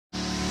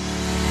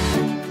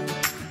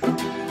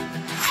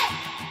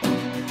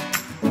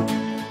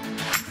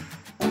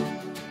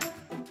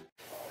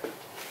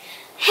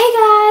Hey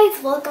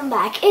guys, welcome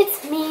back.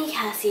 It's me,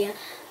 Cassia,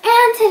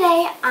 and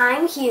today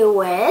I'm here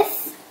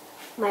with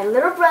my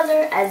little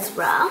brother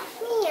Ezra.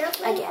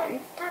 Again.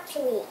 Talk to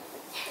me.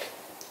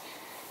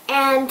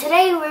 And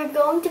today we're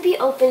going to be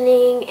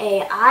opening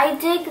a I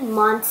Dig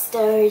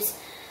Monsters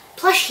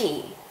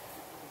plushie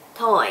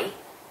toy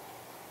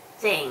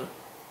thing.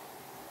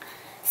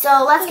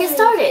 So let's get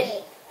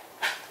started.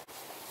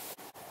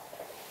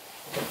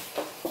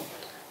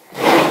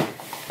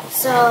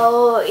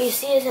 So you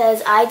see it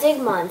says I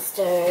Dig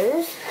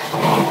Monsters,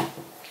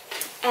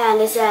 and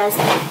it says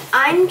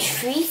I'm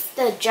Treat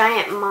the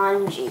Giant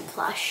Manji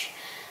plush.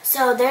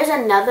 So there's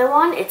another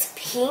one, it's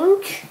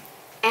pink,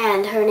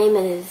 and her name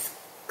is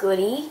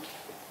Goody.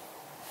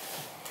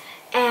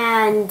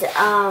 And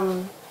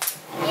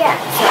yeah,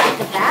 so at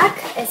the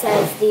back it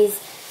says these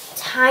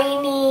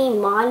tiny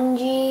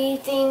manji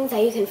things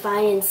that you can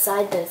find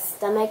inside the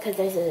stomach because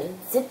there's a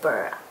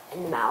zipper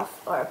in the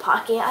mouth, or a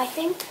pocket I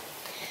think.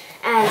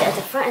 And at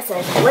the front it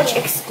says, which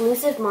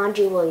exclusive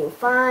manji will you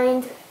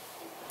find?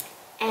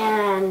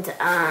 And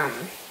at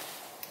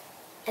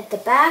the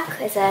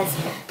back it says,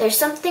 there's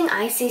something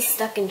icy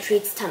stuck in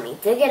Treat's tummy.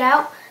 Dig it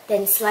out,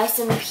 then slice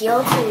and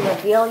peel to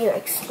reveal your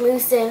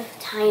exclusive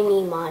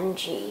tiny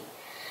manji.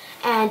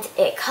 And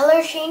it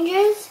color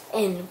changes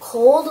in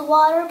cold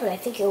water, but I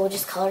think it will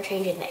just color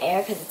change in the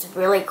air because it's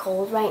really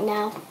cold right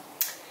now.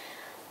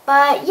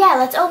 But yeah,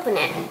 let's open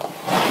it.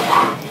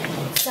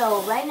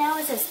 So right now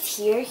it says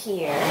tear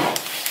here.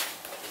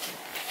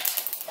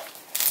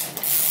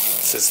 It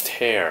says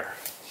tear.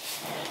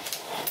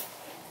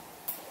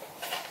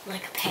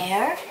 Like a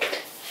pear?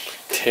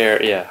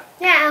 Tear, yeah.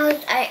 Yeah,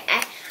 I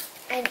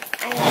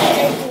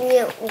knew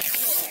it was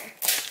clear.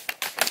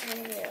 I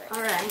knew it.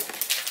 Alright.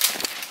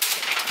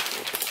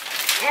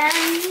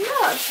 And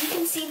look, you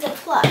can see the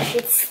plush.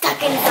 It's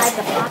stuck inside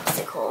the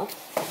popsicle.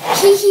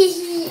 Hee hee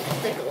hee.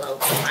 The glow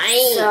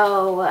fine. So,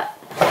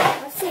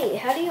 let's see,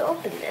 how do you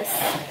open this?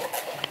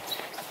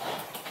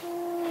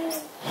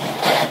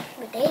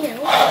 But they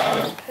know.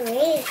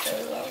 Hooray,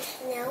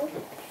 yes. No.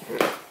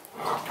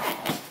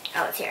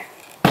 Oh, it's here.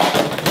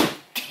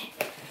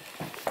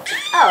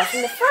 Oh, it's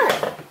in the front.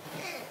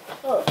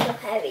 Oh, it's so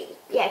heavy.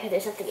 Yeah, because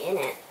there's something in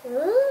it.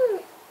 Ooh.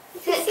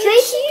 This is Can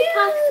I see so the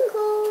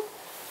popsicle?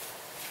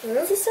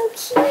 This is so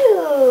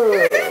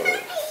cute.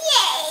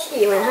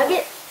 Yay! You want to hug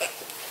it?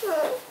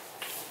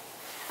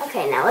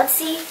 Okay, now let's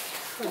see.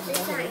 What's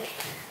inside?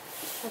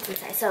 What's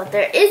inside? So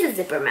there is a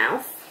zipper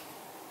mouth.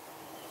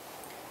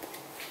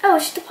 Oh,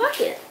 it's just a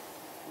pocket.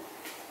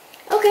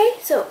 Okay,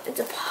 so it's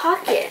a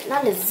pocket,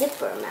 not a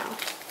zipper mouth.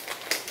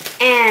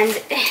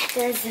 And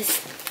there's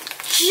this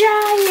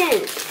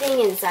giant thing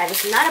inside.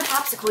 It's not a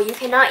popsicle. You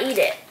cannot eat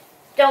it.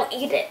 Don't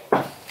eat it.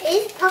 It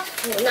is a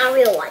popsicle, not a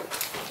real one.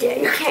 Yeah,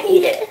 you can't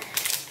eat it.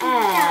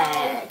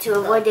 To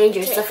avoid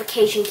danger,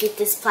 suffocation, keep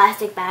this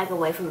plastic bag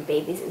away from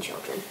babies and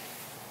children.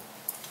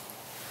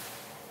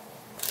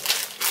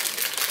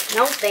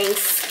 No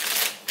thanks.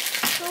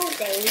 No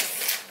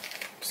thanks.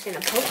 Just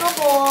gonna poke a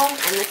hole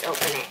and let's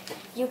open it.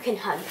 You can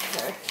hug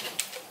her.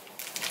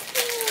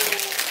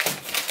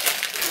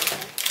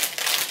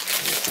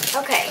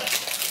 Okay,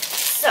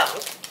 so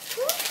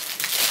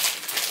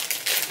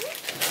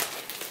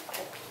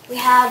we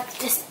have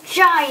this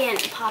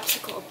giant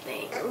popsicle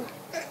thing.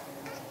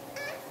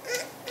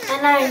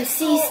 And I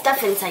see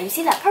stuff inside. You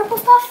see that purple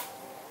stuff?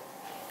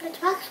 It's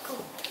a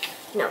popsicle.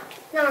 No.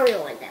 Not a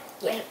real one,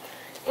 though. Yeah.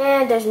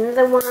 And there's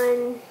another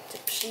one to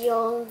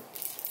peel.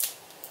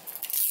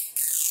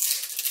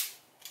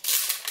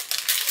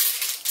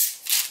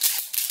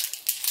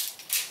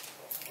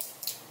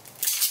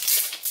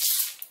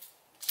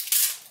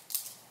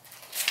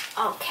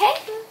 Okay.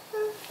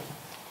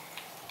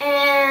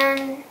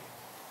 And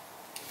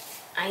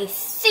I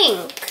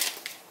think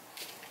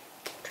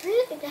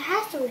There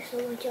has to be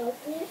someone to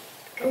open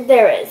it.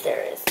 there is.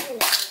 There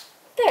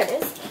it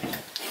is.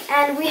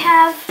 And we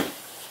have,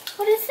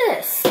 what is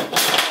this?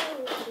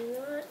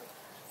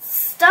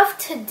 Stuff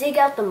to dig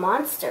out the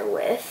monster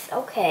with.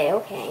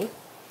 Okay.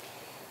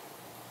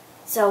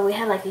 So we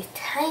have like these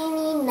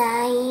tiny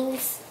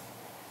knives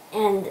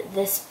and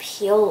this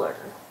peeler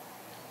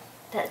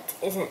that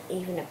isn't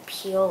even a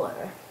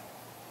peeler.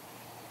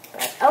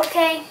 But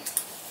okay.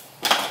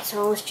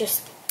 So let's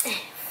just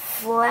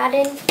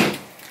flatten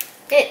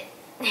it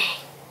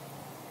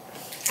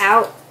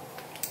out.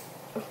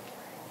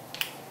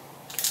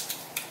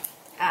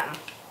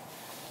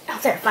 Oh,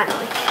 there,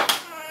 finally.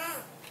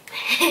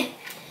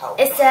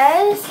 It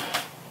says,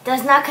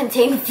 does not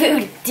contain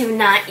food, do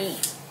not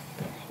eat.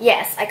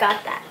 Yes, I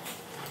got that.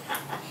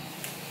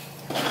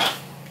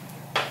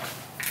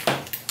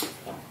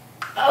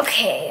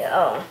 Okay,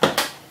 oh.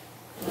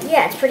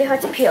 Yeah, it's pretty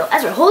hard to peel.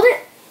 Ezra, hold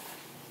it.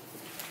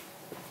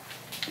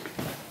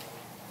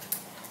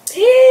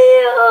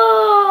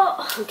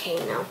 Peel! Okay,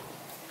 no.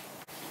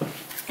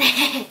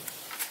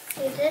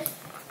 Use this?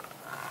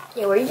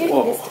 Yeah, we're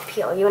using this to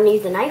peel. You want to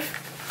use the knife?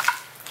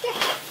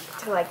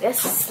 Yeah. Go like this,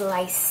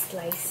 slice.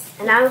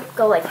 And now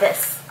go like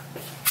this.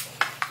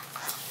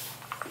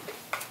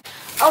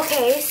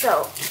 Okay,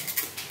 so,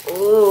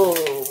 ooh,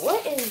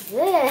 what is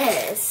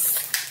this?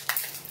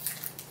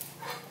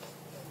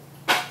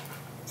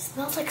 It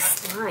smells like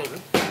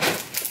slime.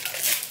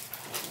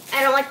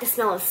 I don't like the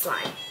smell of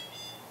slime.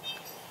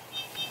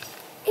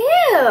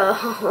 Ew,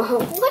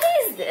 what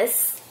is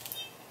this?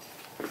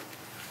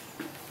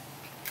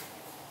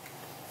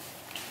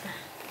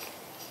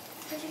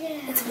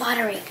 It's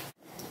watery.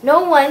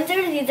 No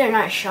wonder these are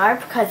not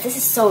sharp because this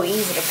is so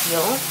easy to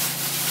peel.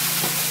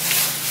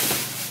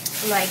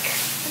 Like,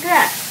 look at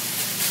that.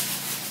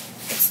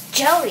 It's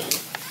jelly.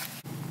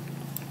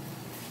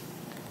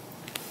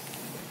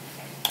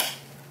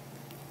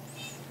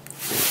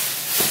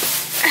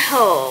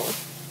 Oh.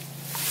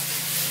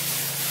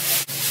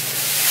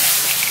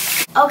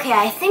 Okay,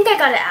 I think I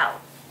got it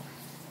out.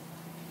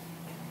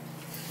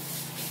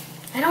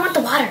 I don't want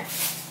the water. No,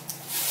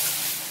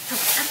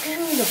 stop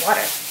giving me the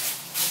water.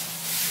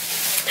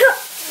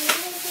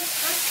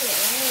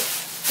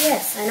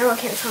 Yes, I know I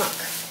can't talk.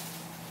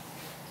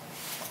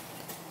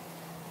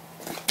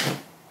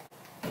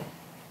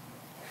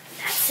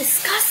 That's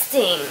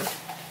disgusting.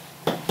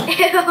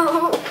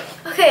 Ew.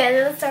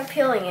 Okay, let's start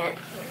peeling it.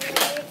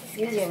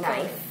 Use your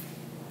knife.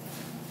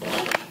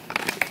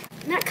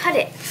 Not cut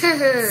it.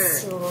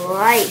 Slice.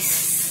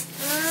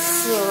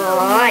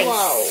 Slice.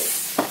 Whoa.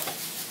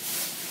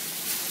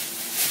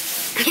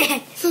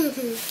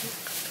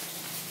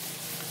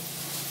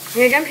 When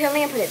you're done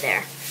peeling it, put it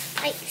there.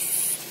 Nice.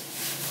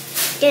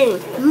 Getting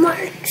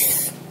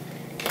marks.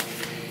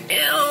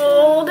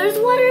 Ew, there's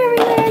water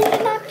everywhere in the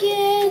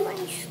napkin.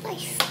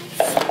 Slice.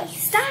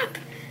 Stop.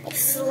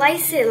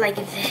 Slice it like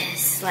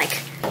this.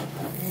 Like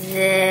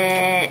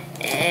this.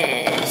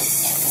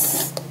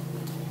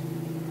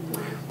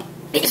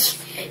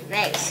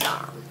 Very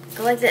strong.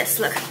 Go like this,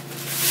 look.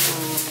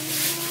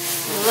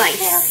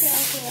 Slice.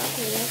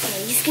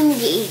 Okay. Just give me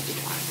the easy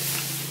part.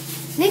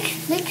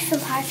 Make some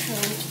parts for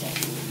me to get.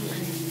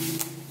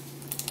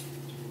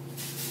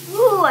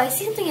 Ooh, I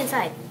see something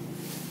inside.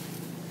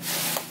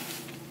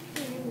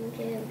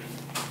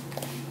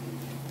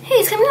 Hey,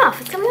 it's coming off.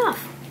 It's coming off.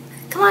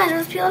 Come on,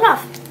 let's peel it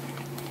off.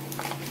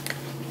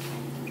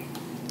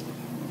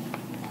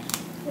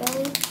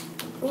 Really?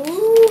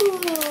 Ooh.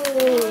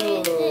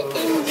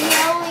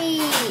 Jelly.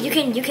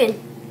 You can,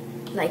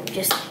 like,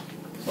 just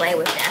play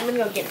with it. I'm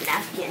gonna go get a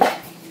napkin.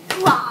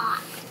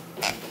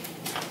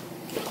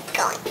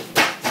 Going.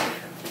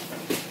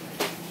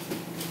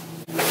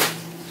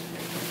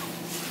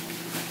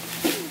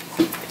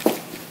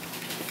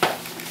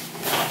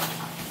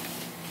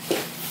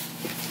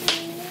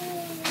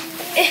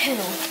 Ew.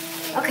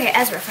 Okay,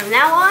 Ezra, from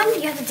now on,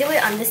 you have to do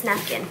it on this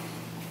napkin.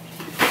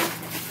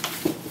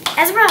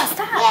 Ezra,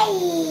 stop.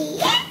 Yay!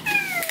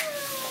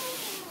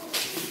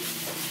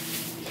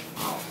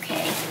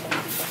 Okay.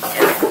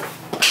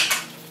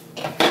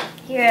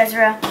 Here,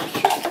 Ezra.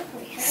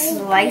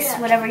 Slice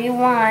whatever you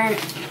want.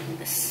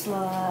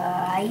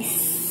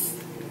 Slice.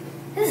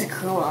 This is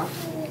cool.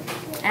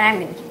 And I'm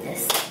gonna keep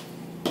this.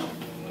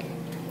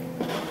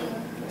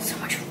 So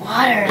much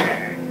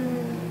water.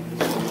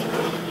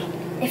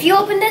 If you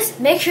open this,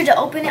 make sure to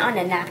open it on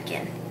a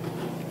napkin,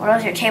 or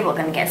else your table is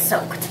gonna get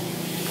soaked.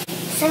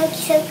 Soak.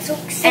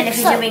 And if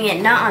you're doing it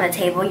not on the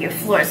table, your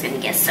floor is gonna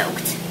get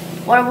soaked,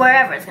 or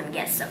wherever it's gonna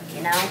get soaked.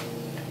 You know.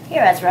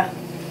 Here, Ezra.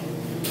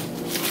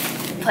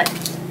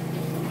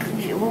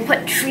 We'll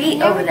put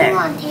treat over there.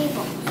 On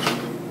table.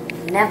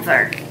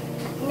 Never.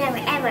 Never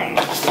ever.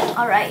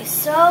 Alright,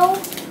 so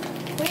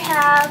we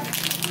have,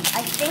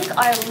 I think,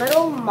 our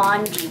little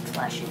Manji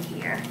plush in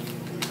here.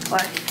 Or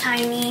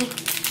tiny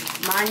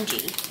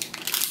Manji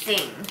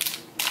thing.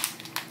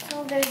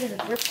 So there's this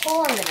rip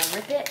hole. I'm gonna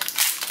rip it.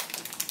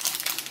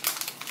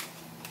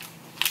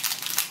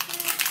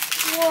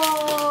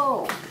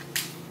 Whoa!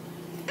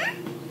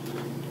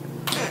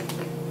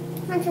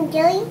 Want some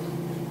jelly?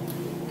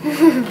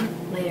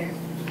 Later.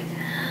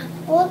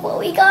 Look what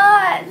we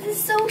got! This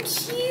is so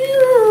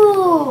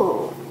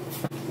cute!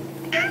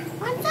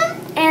 Want some?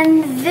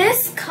 And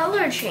this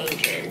color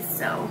changes,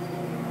 so,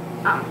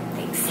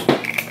 thanks.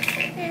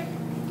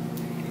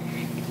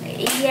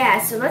 Yeah,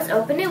 so let's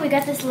open it. We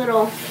got this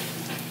little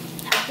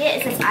packet.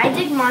 It says, I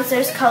Dig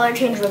Monsters Color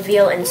Change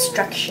Reveal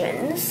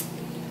Instructions.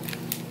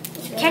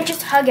 You can't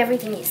just hug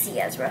everything you see,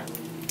 Ezra.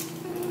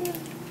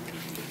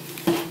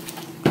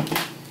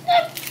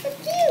 That's so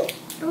cute.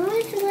 I want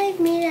it to like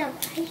made of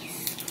ice.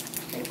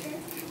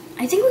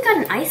 I think we got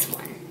an ice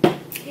one.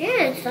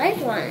 Yeah, it's ice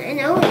one. I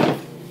know it.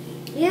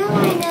 You know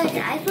why I know it's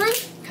ice one?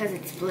 Because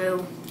it's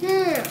blue.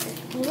 No, it's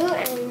blue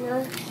and we know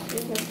it's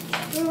blue.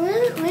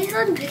 When I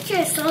saw the picture,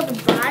 I saw the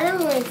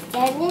bottom where it's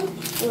dead in.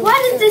 Why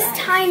does this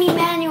tiny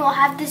manual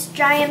have this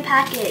giant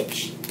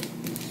package?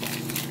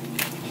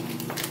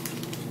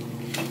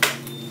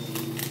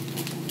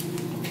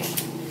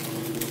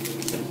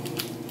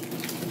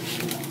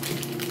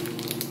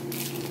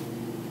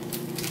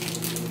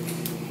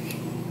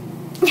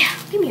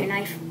 Give me your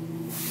knife.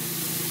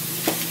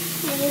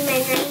 Maybe my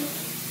knife.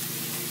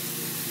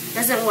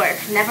 Doesn't work.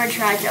 Never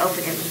tried to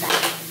open it with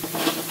that.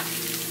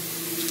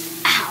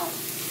 Ow.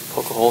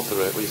 Poke a hole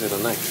through it. We use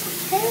a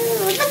knife. Oh,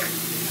 look.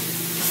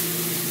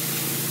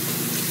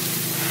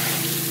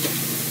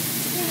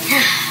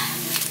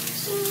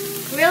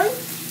 Really?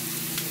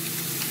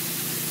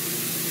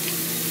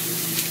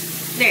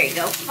 There you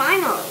go,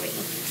 finally.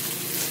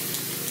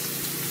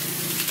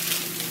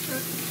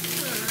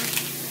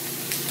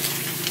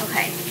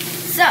 Okay,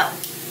 so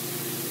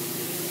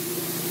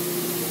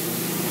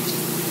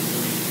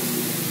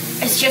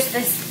it's just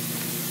this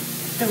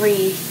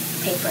 3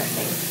 paper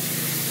thing.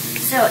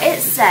 So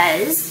it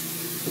says,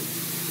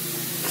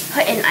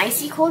 put in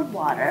icy cold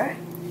water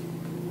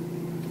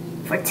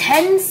for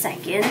 10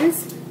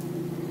 seconds,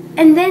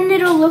 and then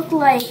it'll look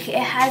like it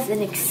has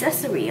an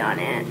accessory on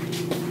it.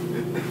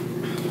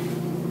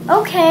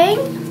 Okay,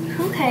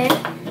 okay.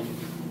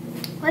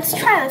 Let's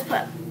try. Let's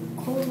put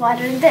cold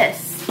water in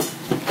this.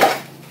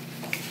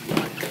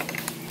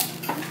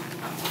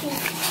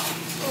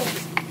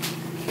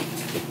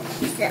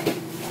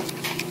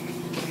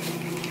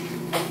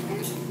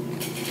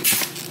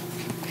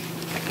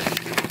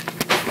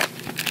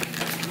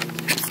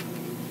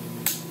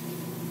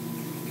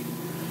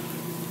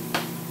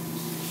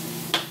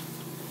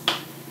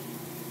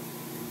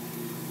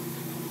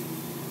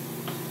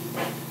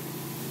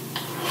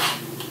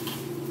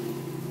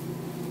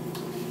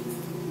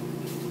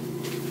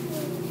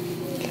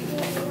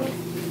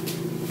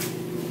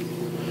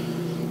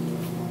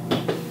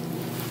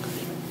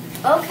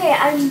 Okay,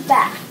 I'm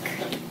back.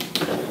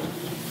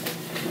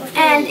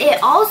 And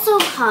it also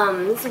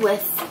comes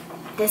with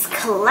this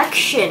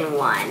collection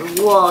one.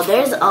 Whoa,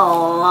 there's a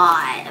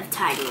lot of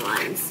tiny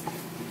ones.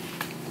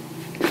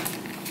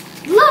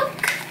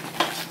 Look!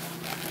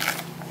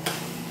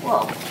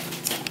 Whoa.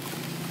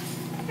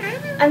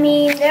 I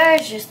mean,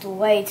 there's just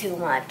way too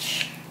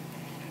much.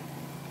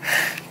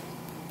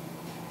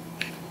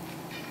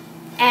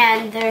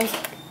 And there's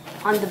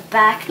on the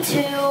back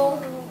too,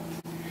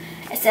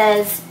 it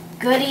says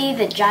Goody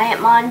the Giant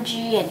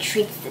Manji and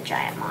Treats the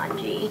Giant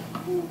Manji.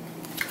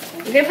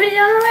 You gonna put it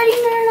on already?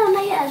 No,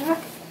 not yet, Ezra.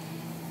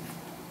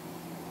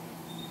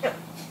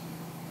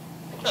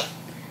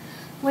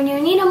 When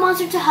you need a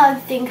monster to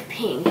hug, think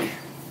pink.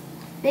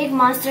 Big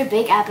monster,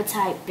 big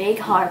appetite, big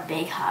heart,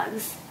 big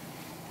hugs.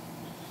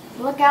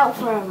 Look out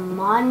for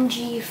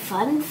Manji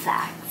fun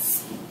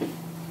facts.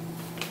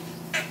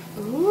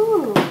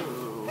 Ooh.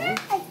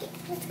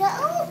 Let's go.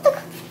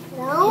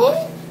 No.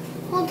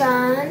 Hold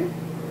on.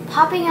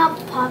 Popping out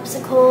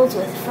popsicles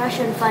with fresh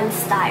and fun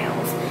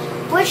styles.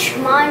 Which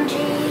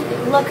Manji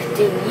look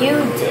do you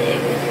dig?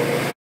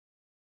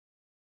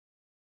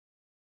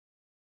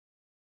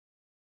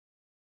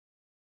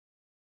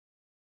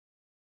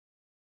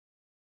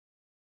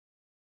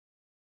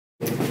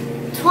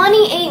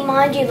 "28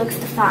 Manji looks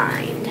to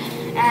find."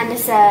 And it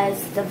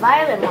says the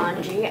violet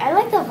Manji. I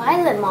like the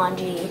violet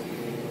Manji.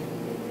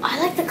 I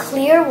like the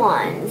clear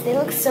ones. They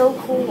look so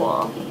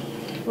cool.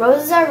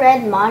 Roses are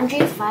red,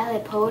 Manji's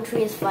violet.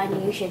 Poetry is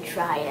fun. You should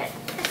try it.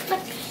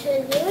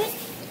 Should we do it?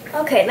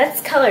 Okay,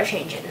 let's color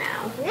change it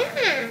now.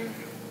 Yeah.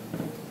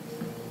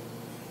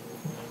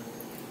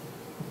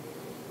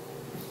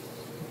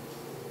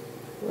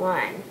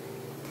 One,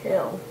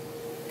 2,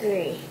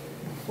 3,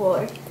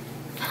 4,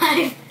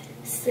 5,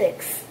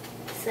 6,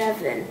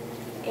 7,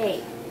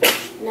 8,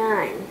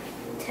 9,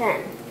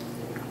 10.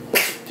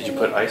 Did you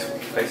put ice in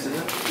it?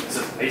 This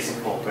is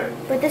icy cold, right?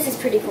 But this is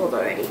pretty cold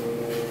already.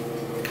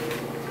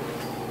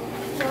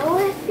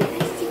 No,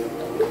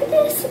 Look at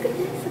this, look at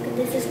this, look at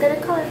this. It's gonna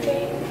color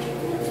change.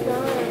 It's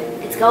not.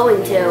 It's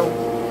going to.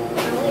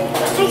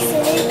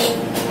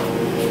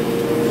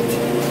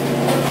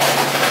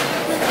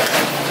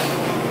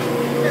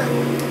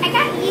 I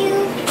got you.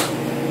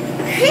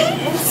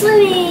 I'm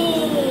swimming.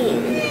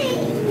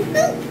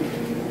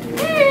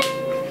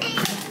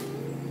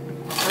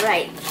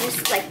 Alright,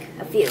 just like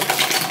a few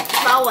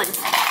small ones.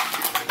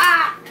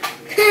 Ah!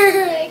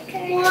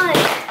 One.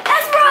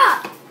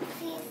 Ezra!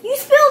 You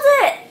spilled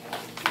it!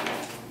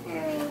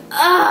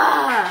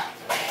 Ah!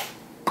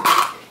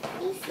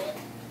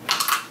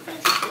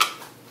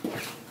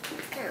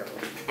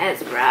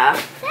 Ezra.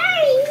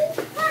 Sorry.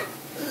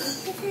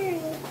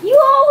 You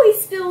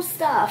always spill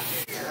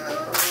stuff.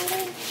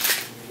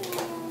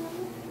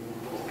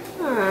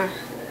 Huh.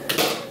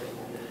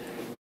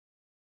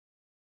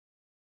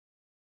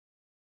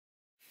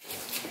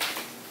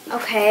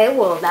 Okay,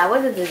 well that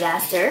was a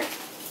disaster.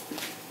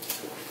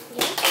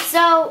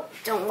 So,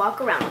 don't walk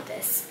around with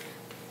this.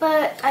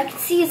 But I can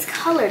see its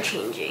color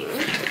changing.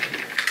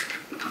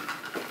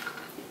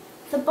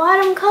 The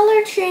bottom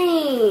color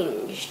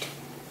changed.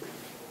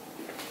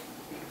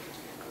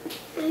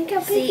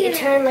 See, it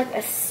turned like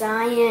a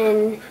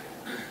cyan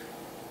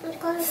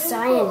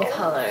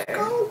color.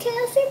 Go,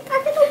 Cassie,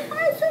 back in the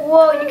present.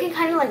 Whoa, you can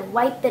kind of like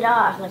wipe it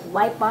off, like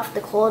wipe off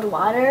the cold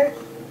water.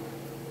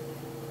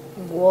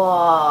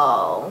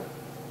 Whoa.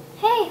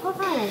 Hey, hold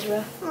on,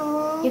 Ezra.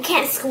 You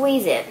can't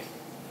squeeze it.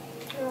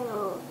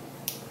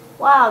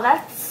 Wow,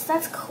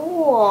 that's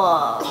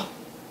cool.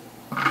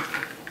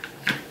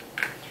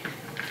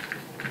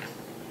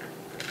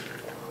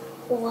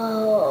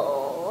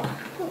 Whoa.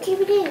 Oh, keep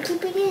it in,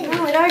 keep it in.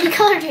 No, it already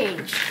color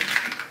changed.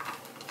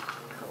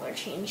 Color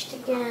changed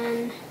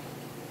again.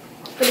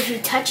 But if you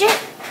touch it,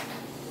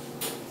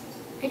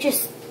 it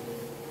just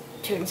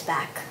turns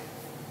back.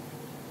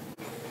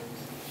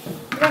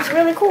 That's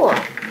really cool.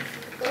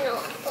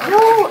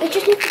 No, it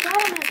just needs the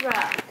bottom,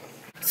 Ezra.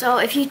 So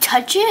if you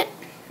touch it,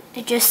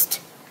 it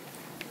just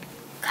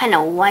kind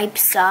of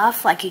wipes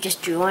off like you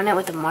just drew on it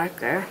with a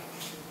marker.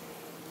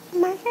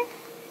 Marker?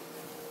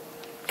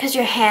 Because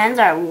your hands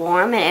are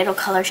warm and it'll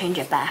color change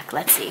it back.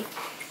 Let's see.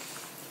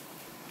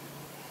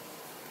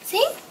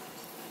 See?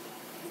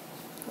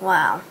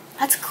 Wow,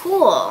 that's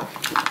cool.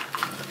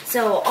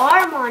 So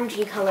our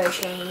Manji color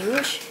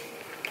change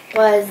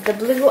was the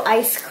blue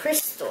ice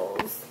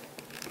crystals.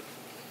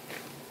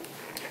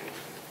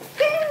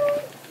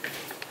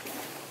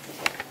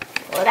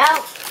 Pull it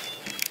out.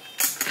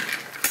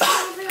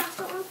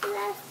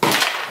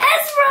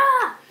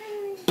 Ezra!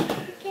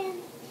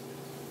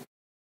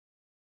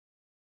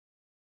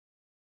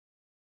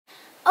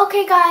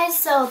 Okay guys,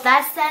 so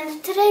that's the end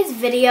of today's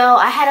video.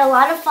 I had a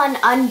lot of fun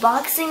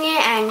unboxing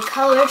it and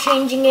color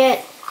changing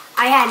it.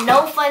 I had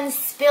no fun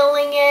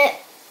spilling it,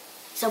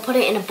 so put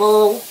it in a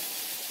bowl.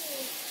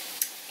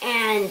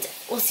 And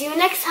we'll see you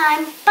next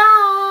time.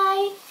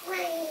 Bye!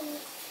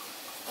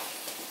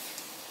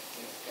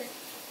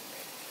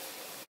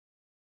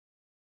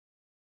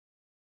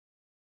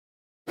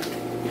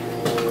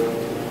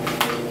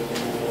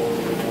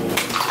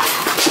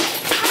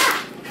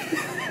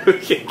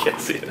 Okay,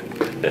 Cassia.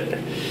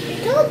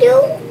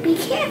 Don't be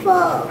careful.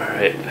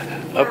 Alright,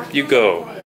 up you go.